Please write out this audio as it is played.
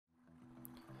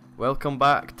Welcome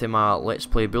back to my Let's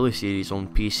Play Bully series on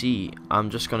PC.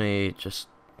 I'm just gonna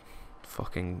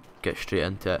fucking get straight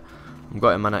into it. I'm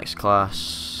going to my next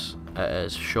class. It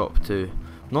is Shop 2.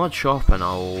 Not had shop in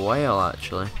a while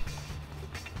actually.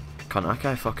 I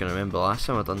can't fucking remember the last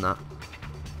time I done that.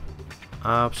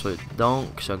 Absolute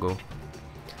donks ago.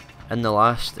 In the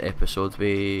last episode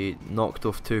we knocked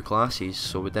off 2 classes,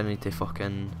 so we didn't need to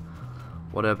fucking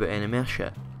worry about any more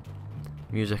shit.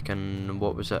 Music and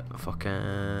what was it? Fucking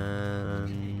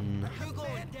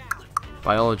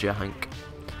biology, I think.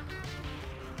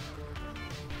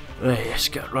 Right, let's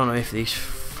get run away from these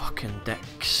fucking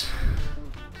dicks.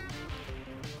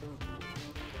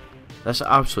 This is an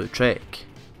absolute trek.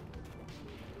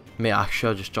 Mate, I should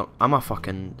have just jumped. I'm a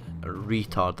fucking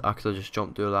retard. I could have just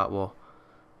jumped through that wall.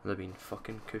 Would have been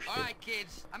fucking cushy. Alright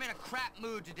kids, I'm in a crap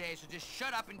mood today, so just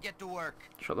shut up and get to work.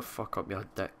 Shut the fuck up, you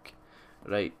dick.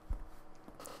 Right.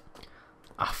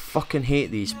 I fucking hate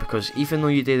these because even though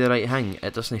you do the right thing,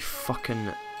 it doesn't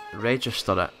fucking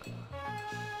register it.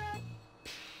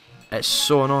 It's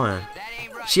so annoying.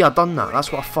 Right. See, I done that.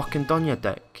 That's what I fucking done, you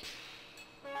dick.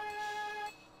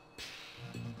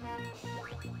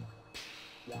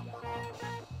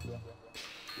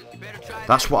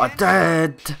 That's what I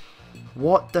did.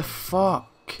 What the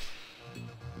fuck?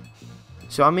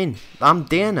 See what I mean? I'm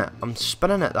doing it. I'm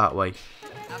spinning it that way.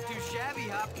 Not too shabby,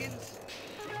 Hopkins.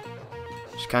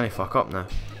 Just can't fuck up now.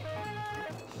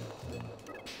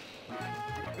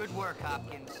 Good work,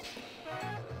 Hopkins.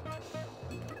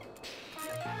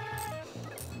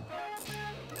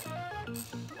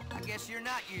 I guess you're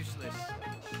not useless.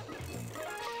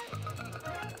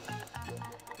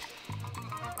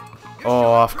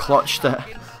 Oh, I've clutched it.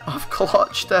 I've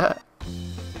clutched it.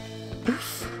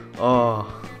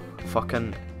 Oh,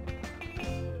 fucking.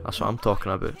 That's what I'm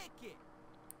talking about.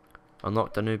 I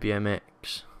knocked a new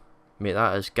BMX. Mate,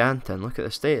 that is Ganton. Look at the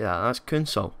state of that. That's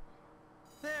Kunsal.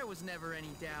 There was never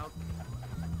any doubt.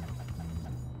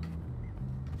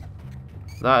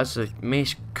 That is the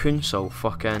most Kunsal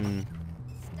fucking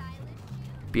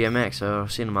BMX I've ever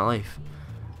seen in my life.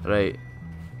 Right.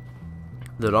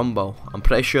 The Rumble. I'm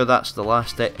pretty sure that's the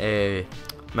last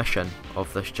mission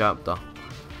of this chapter.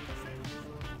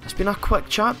 It's been a quick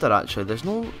chapter actually. There's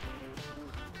not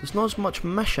as much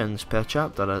missions per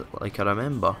chapter like I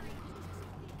remember.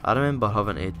 I remember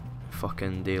having to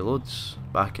fucking do loads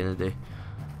back in the day.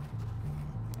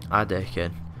 I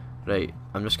reckon. Right,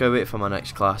 I'm just gonna wait for my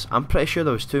next class. I'm pretty sure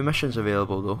there was 2 missions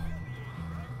available though.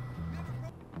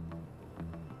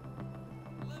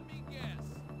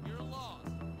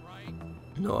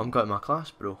 No, I'm going to my class,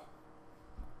 bro.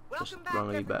 Just run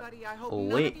a wee bit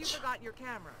late.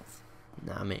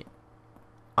 Nah, mate.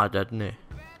 I didn't.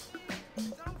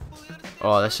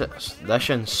 Oh, this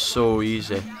is so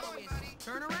easy.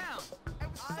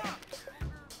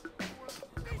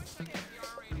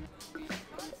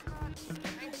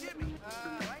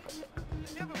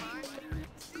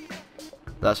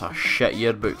 That's a shit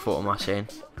yearbook photo, am I saying?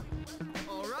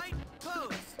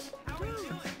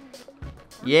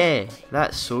 Yeah,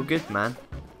 that's so good, man.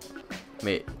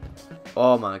 Mate,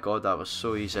 oh my god, that was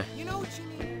so easy. You know what you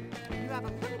need? You have a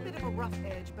little bit of a rough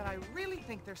edge, but I really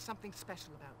think there's something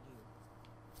special about you.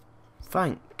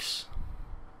 Thanks.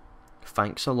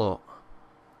 Thanks a lot.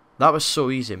 That was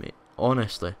so easy, mate.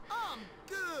 Honestly.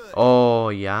 Oh,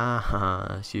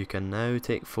 yeah. You can now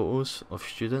take photos of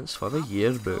students for the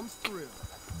yearbook.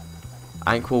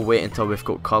 I think we'll wait until we've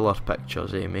got colour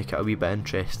pictures, make it a wee bit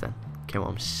interesting. Okay, what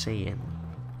I'm saying.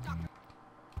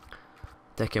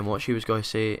 Thinking what she was going to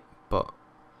say, but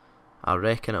I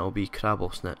reckon it'll be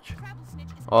Crabble Snitch.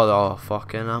 Oh,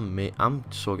 fucking, I'm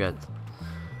so good.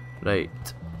 Right.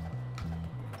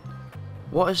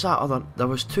 What is that other? There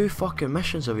was 2 fucking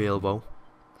missions available.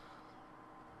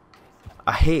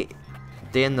 I hate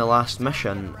doing the last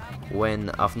mission when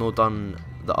I've not done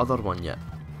the other one yet.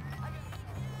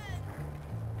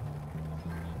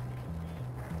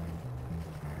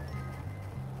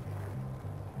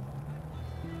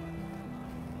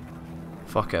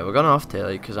 Fuck it, we're gonna have to,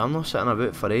 like, because I'm not sitting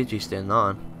about for ages doing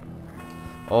that.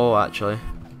 Oh, actually,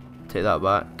 take that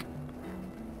back.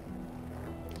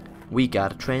 We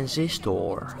got a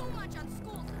transistor.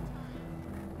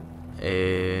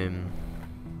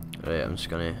 Right, I'm just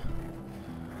gonna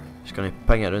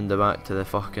ping it round the back to the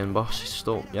fucking bus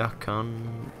stop. Yeah,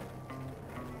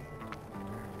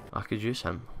 I could use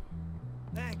him.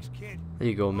 Thanks, kid. There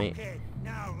you go, mate. Okay,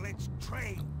 now let's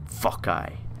train. Fuck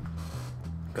aye.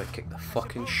 Gotta kick the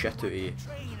fucking shit out of you.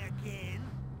 Train again.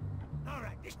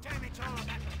 Alright, this time it's all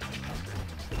about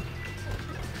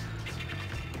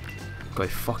Gotta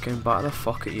fucking batter the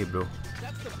fuck at you, bro.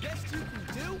 That's the best you can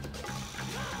do?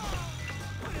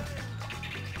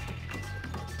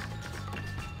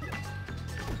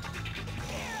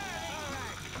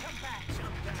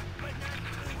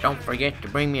 Don't forget to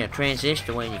bring me a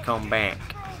transistor when you come back.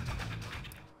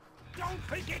 Don't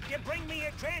forget to bring me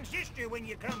a transistor when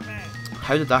you come back.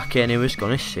 How did that Kenny was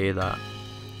gonna say that?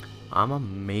 I'm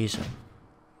amazing.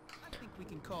 I think we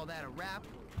can call that a wrap.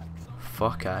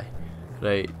 Fuck aye.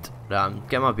 Right, I'm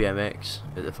getting my BMX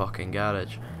at the fucking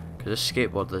garage. Cause this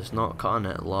skateboard is not cutting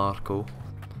it, Larko.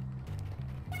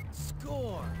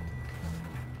 Score.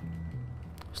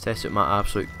 Let's test out my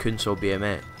absolute Kunsel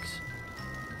BMX.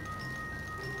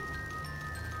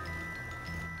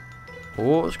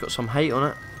 Oh, it's got some height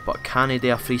on it, but can I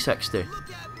do a 360? Look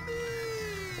at me.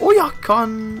 Oh, you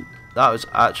can! That was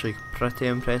actually pretty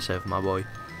impressive, my boy.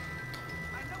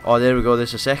 Oh, there we go,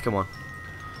 there's the second one.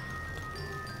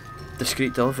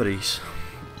 Discreet deliveries.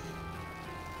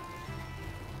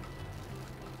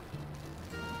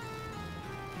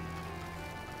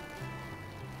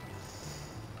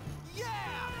 Yeah.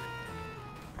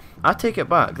 I take it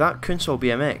back, that Kunsel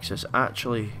BMX is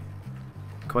actually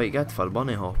quite good for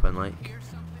bunny hopping, like. Here's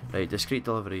something. Right, discreet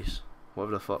deliveries.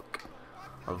 Whatever the fuck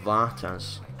that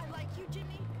is. I like you,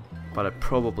 Jimmy. But I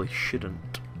probably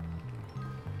shouldn't.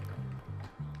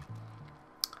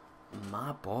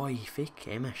 My boy, fake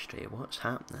chemistry, what's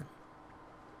happening?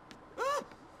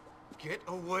 Get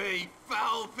away,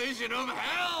 foul vision of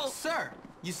hell! Sir,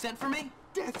 you sent for me?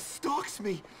 Death stalks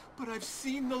me, but I've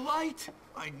seen the light.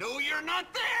 I know you're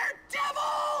not there,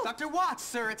 devil! Dr. Watts,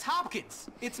 sir, it's Hopkins.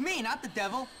 It's me, not the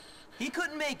devil. He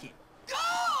couldn't make it.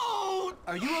 Go!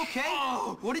 Are you okay?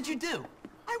 Oh. What did you do?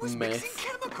 I was Meth. mixing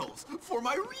chemicals for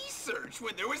my research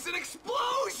when there was an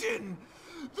explosion.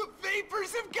 The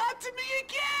vapors have got to me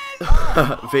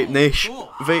again! Vape Niche.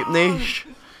 cool. Vape Niche.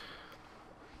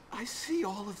 I see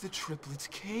all of the triplets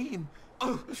came.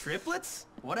 Triplets?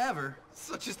 Whatever.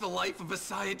 Such is the life of a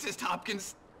scientist,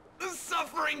 Hopkins. The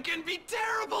suffering can be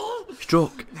terrible.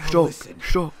 Stroke, Now stroke, listen.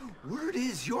 stroke. Word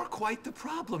is you're quite the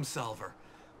problem solver.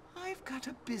 I've got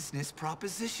a business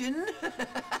proposition.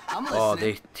 I'm listening. Oh,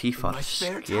 the teeth In are my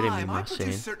spare scaring me, time, I my produce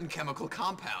saying. certain chemical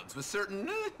compounds with certain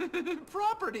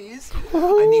properties.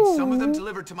 I need some of them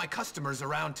delivered to my customers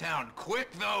around town.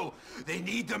 Quick, though. They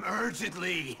need them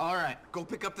urgently. All right, Go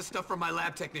pick up the stuff from my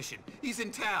lab technician. He's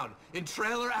in town, in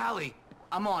Trailer Alley.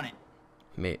 I'm on it.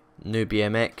 Mate, new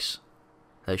BMX.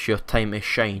 It's your time to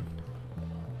shine.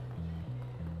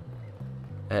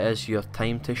 It is your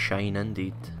time to shine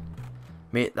indeed.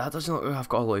 Mate, that doesn't look like I've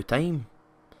got a lot of time.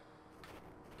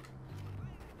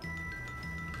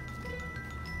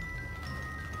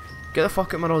 Get the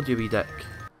fuck out my road, you wee dick.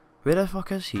 Where the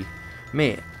fuck is he?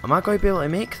 Mate, am I going to be able to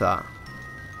make that?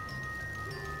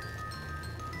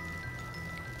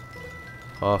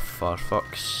 Oh, for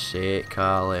fuck's sake,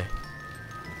 Ali.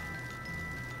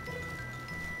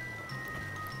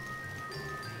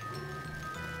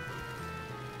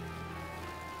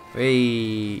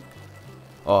 Wait.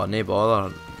 Oh, no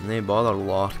bother,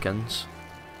 Larkins.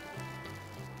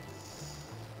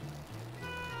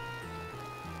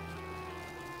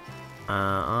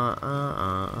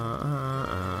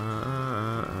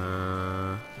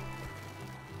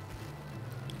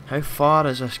 How far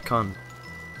is this cunt?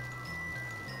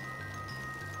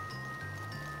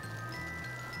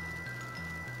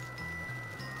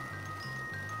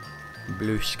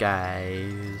 Blue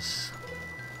skies.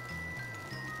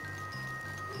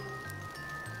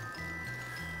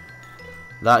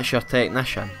 That's your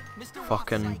technician. Mr. Watts,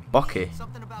 Fucking I Bucky. need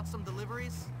something about some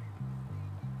deliveries.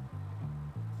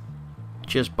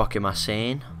 Cheers, Bucky, my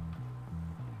saying.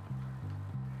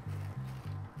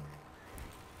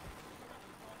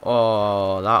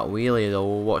 Oh, that wheelie though.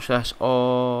 Watch this.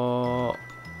 Oh,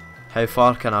 how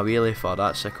far can I wheelie for?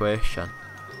 That's the question.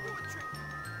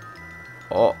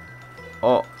 Oh,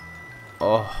 oh,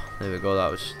 oh. There we go. That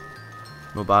was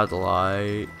no bad.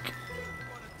 Like,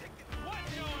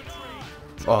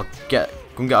 oh, go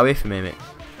and get away from me, mate.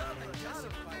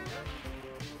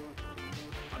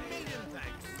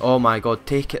 Oh my God,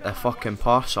 take it the fucking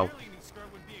parcel.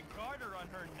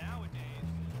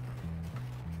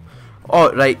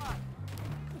 Oh, right.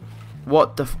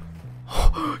 What the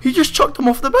he just chucked him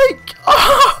off the bike.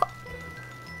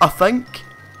 I think.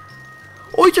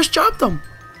 Oh, he just jabbed him.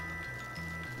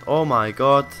 Oh my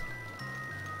God.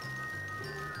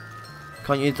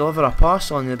 Can't you deliver a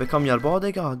parcel and they become your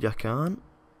bodyguard? You can't.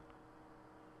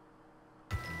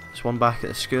 There's one back at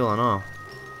the school, I know.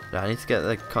 Yeah, I need to get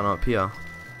the cunt up here.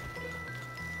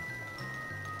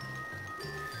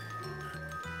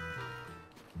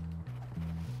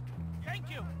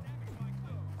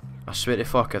 I swear to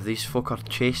fuck if these folk are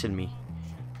chasing me.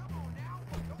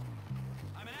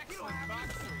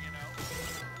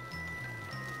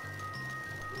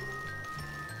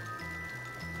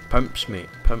 Pimps, mate,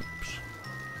 pimps.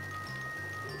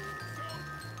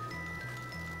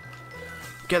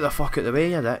 Get the fuck out of the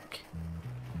way, you dick.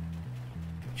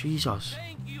 Jesus.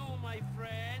 Thank you, my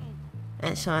friend.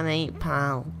 It's alright,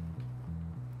 pal.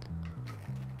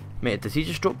 Mate, did he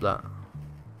just drop that?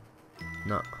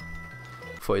 Nah.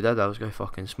 Thought he did, I was gonna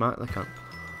fucking smack the cunt.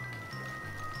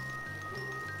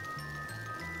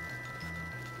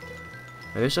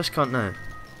 Who's this cunt now?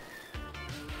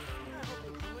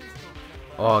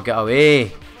 Oh, get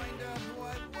away!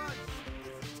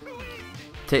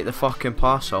 Take the fucking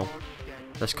parcel.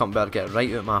 This cunt better get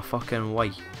right out my fucking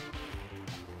way.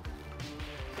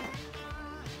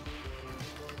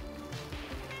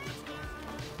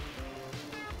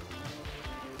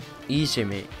 Easy,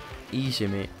 mate. Easy,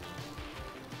 mate.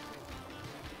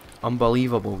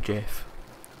 Unbelievable, Jeff.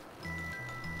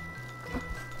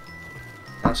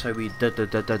 That's how we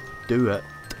do it.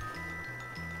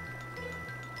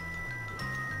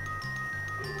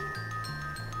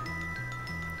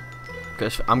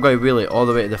 Cause I'm going to wheel it all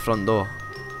the way to the front door.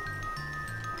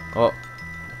 Oh,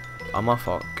 I'm a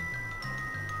fuck.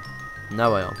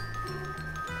 Now I am.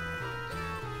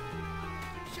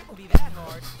 Shouldn't be that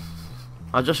hard.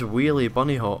 I just wheelie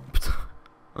bunny hopped.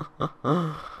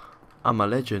 I'm a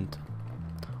legend.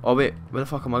 Oh wait, where the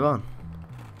fuck am I going?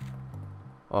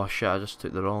 Oh shit, I just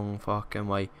took the wrong fucking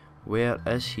way. Where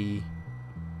is he?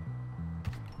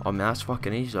 Oh man, that's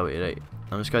fucking easy out here, right?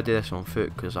 I'm just gonna do this on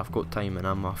foot because I've got time and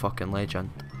I'm a fucking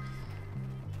legend.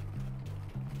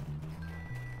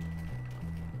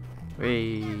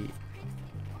 Wait.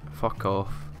 Fuck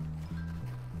off.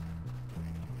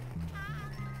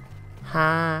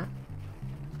 Ha.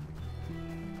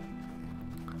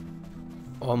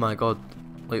 Oh my god.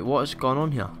 Like, what is going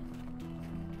on here?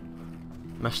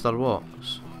 Mr.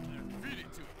 Watts?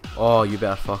 Oh, you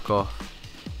better fuck off.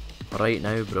 Right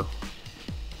now, bro.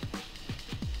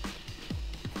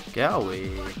 Get away.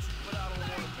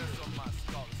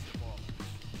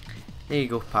 There you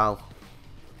go, pal.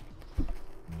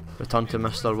 Return to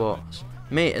Mr. Watts.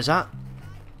 Mate, is that...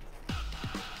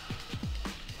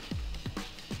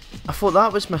 I thought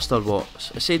that was Mr.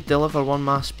 Watts. It said deliver one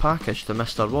mass package to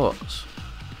Mr. Watts.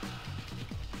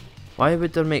 Why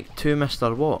would they make two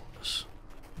Mr. Watts?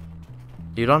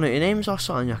 Do you run out of names or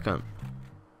something, you cunt?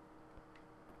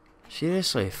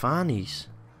 Seriously, fannies.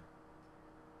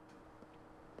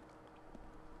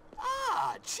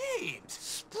 Ah, James,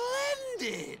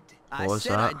 splendid. I What was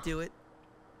said that? I'd do it.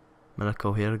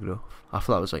 Miracle hair growth. I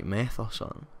thought that was like meth or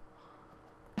something.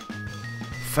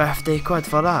 50 quid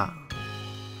for that?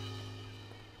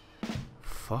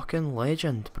 Fucking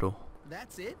legend, bro.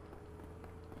 That's it?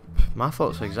 My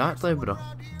thoughts exactly, bro.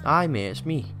 Aye, mate, it's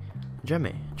me.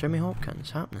 Jimmy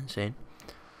Hopkins, happening, saying.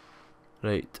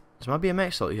 Right, there's my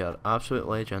BMX out here. Absolute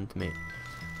legend, mate.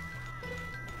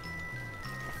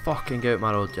 Fucking get out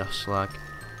my road, you slag.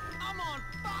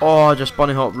 Oh, I just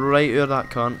bunny hop right out of that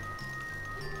cunt.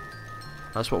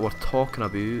 That's what we're talking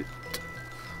about.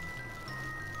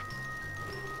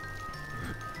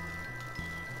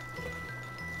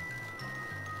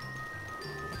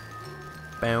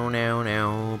 Bow now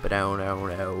now, bow now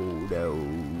now now,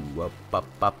 ba ba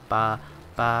ba ba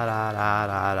da da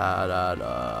da da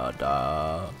da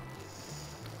da.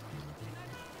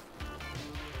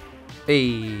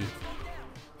 Hey,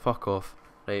 fuck off.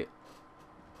 Right,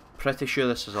 pretty sure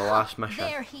this is the last mission.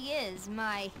 There he is,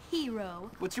 my hero.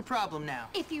 What's your problem now?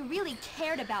 If you really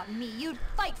cared about me, you'd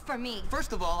fight for me.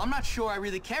 First of all, I'm not sure I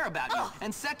really care about you. Oh.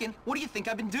 And second, what do you think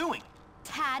I've been doing?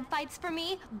 Tad fights for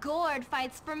me, Gord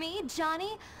fights for me,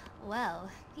 Johnny, well,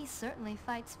 he certainly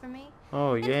fights for me.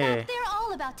 Oh In yeah. fact, they're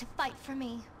all about to fight for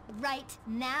me. Right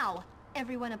now.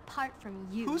 Everyone apart from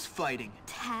you. Who's fighting?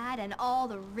 Tad and all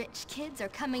the rich kids are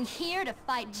coming here to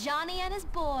fight Johnny and his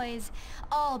boys.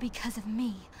 All because of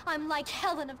me. I'm like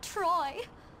Helen of Troy.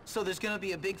 So there's gonna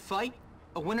be a big fight?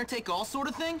 A winner-take-all sort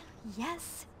of thing?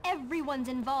 Yes, everyone's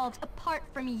involved apart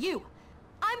from you.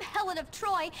 I'm Helen of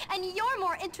Troy, and you're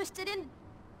more interested in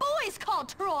boys called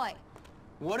Troy.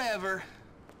 Whatever.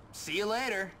 See you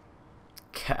later.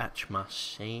 Catch my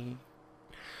scene.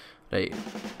 Right.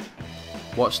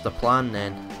 What's the plan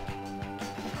then?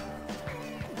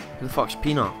 Who the fuck's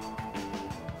Peanut?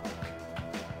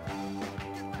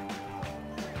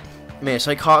 Mate, it's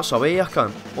like Hearts Away, you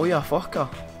cunt. Oh yeah, fucker.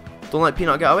 Don't let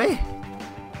Peanut get away.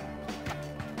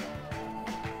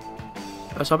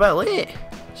 It's a bit late.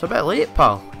 It's a bit late,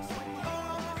 pal.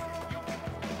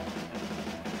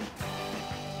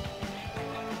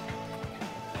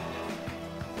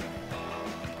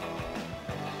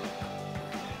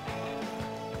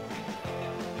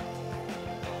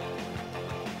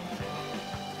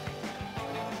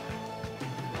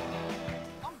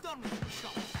 I'm done with the show.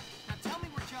 Now tell me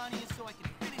where Johnny is so I can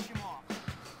finish him off.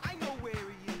 I know where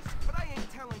he is, but I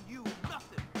ain't telling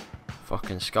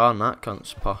Fucking scarring that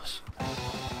cunt's puss.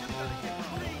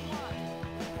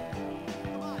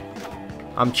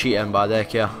 I'm cheating, but I don't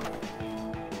care.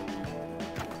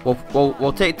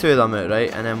 We'll take 2 of them out,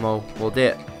 right? And then we'll do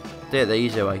it the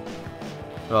easy way.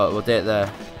 Right, we'll do it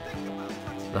the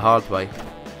hard way.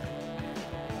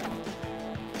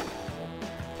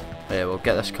 Yeah, we'll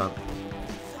get this cunt.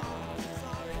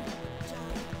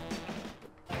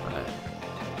 Right.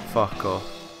 Fuck off.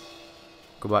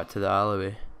 Go back to the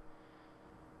alleyway.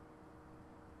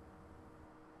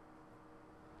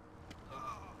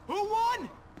 Who won?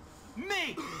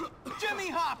 Me! Jimmy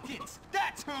Hopkins!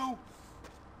 That's who!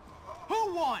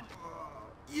 Who won?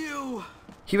 You.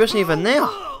 He wasn't even there.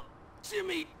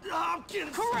 Jimmy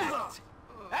Hopkins. Correct!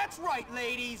 That's right,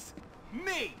 ladies!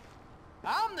 Me!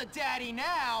 I'm the daddy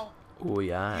now! Oh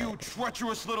yeah. You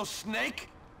treacherous little snake!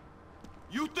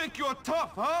 You think you're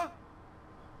tough, huh?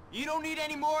 You don't need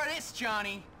any more of this,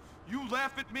 Johnny. You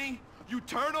laugh at me? You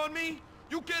turn on me?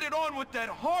 You get it on with that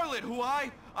harlot who I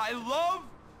love?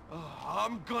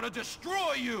 I'm gonna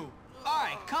destroy you!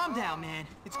 Alright, calm down, man.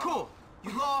 It's cool.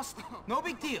 You lost. No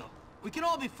big deal. We can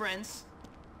all be friends.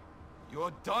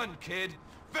 You're done, kid.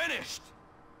 Finished!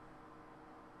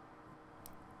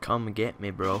 Come and get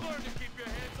me, bro.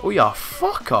 Oh, you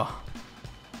fucker!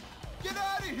 Get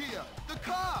out of here! The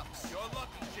cops! You're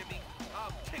lucky, Jimmy.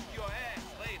 I'll kick your ass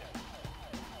later.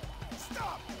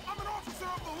 Stop! I'm an officer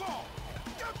of the law!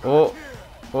 Get Oh,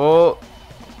 oh,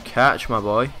 catch my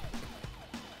boy.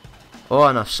 Oh,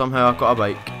 and somehow I've got a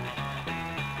bike.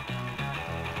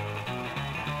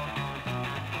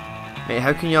 Mate,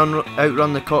 how can you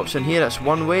outrun the cops in here? It's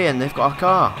one way and they've got a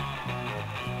car.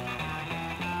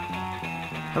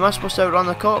 How am I supposed to outrun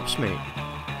the cops, mate?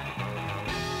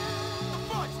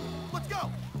 Let's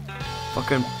go!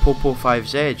 Fucking Popo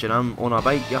 5's edge and I'm on a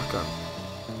bike, yucca.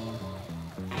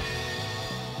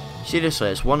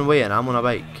 Seriously, it's one way and I'm on a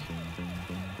bike.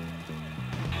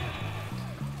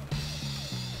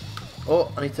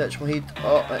 Oh, I need to touch my head.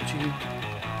 Oh, that's you.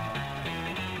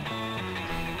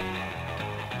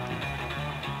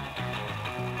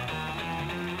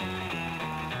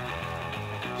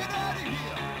 Get out of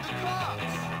here!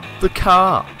 The cops! The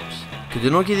cops! Could they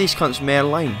not give these cunts more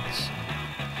lines?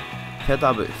 I've heard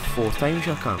that about 4 times,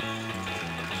 you cunt.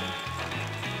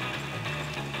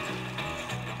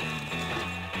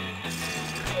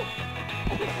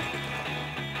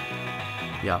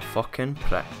 Yeah, fucking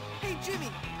prick. Hey, Jimmy,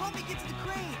 help me get to the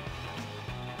crane.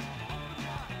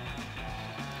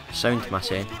 Sound my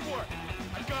saying. Good work.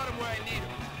 I got him where I need him.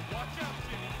 Watch out,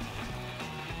 Jimmy.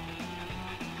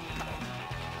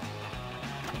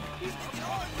 He's getting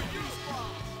on for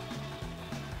goosebumps.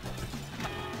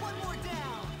 One more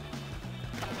down.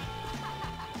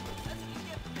 That's what you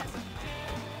get for messing with Jimmy.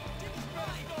 Jimmy's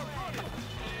probably already.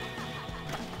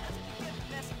 That's what you get for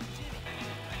messing with Jimmy.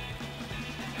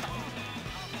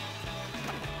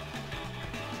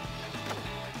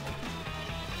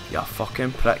 You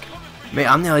fucking prick. Mate,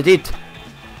 I'm nearly dead.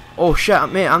 Oh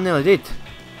shit, mate, I'm nearly dead.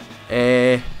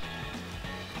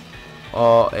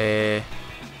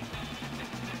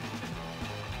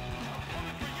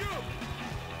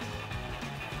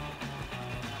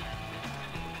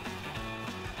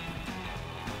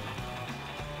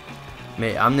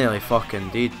 Mate, I'm nearly fucking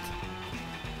dead.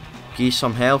 Give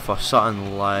some health or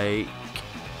something like...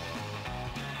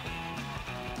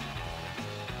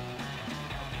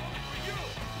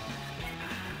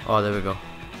 Oh, there we go.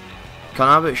 Can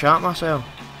I outshot myself?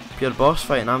 Pure boss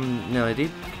fight and I'm nearly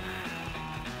dead.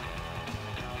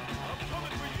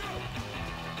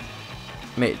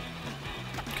 Mate,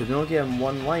 could we not give him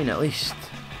one line at least?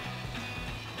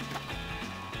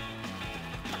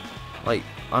 Like,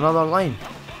 another line?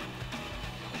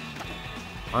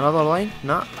 Another line?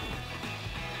 Nah.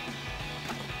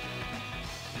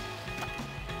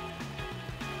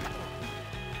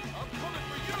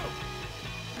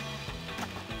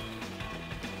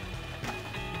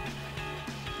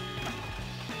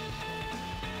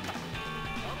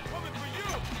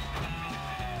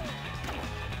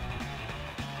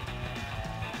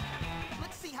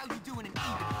 Let's see how you do in an even.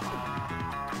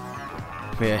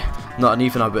 Yeah, not an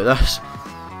even about this.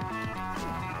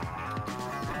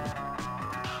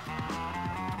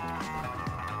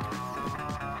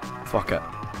 Fuck it.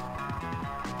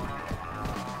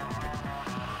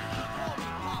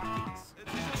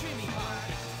 Jimmy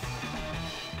Hopkins.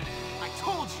 I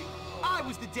told you, I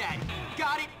was the daddy.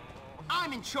 Got it?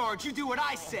 I'm in charge. You do what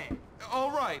I say.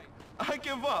 All right, I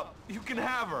give up. You can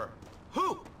have her.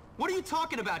 Who? What are you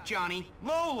talking about, Johnny?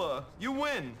 Lola, you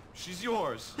win. She's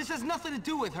yours. This has nothing to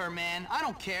do with her, man. I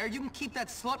don't care. You can keep that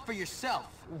slut for yourself.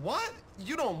 What?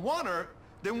 You don't want her?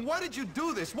 Then why did you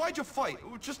do this? Why'd you fight?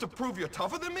 Just to prove you're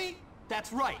tougher than me?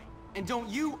 That's right. And don't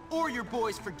you or your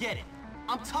boys forget it.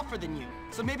 I'm tougher than you,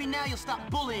 so maybe now you'll stop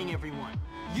bullying everyone.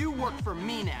 You work for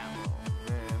me now.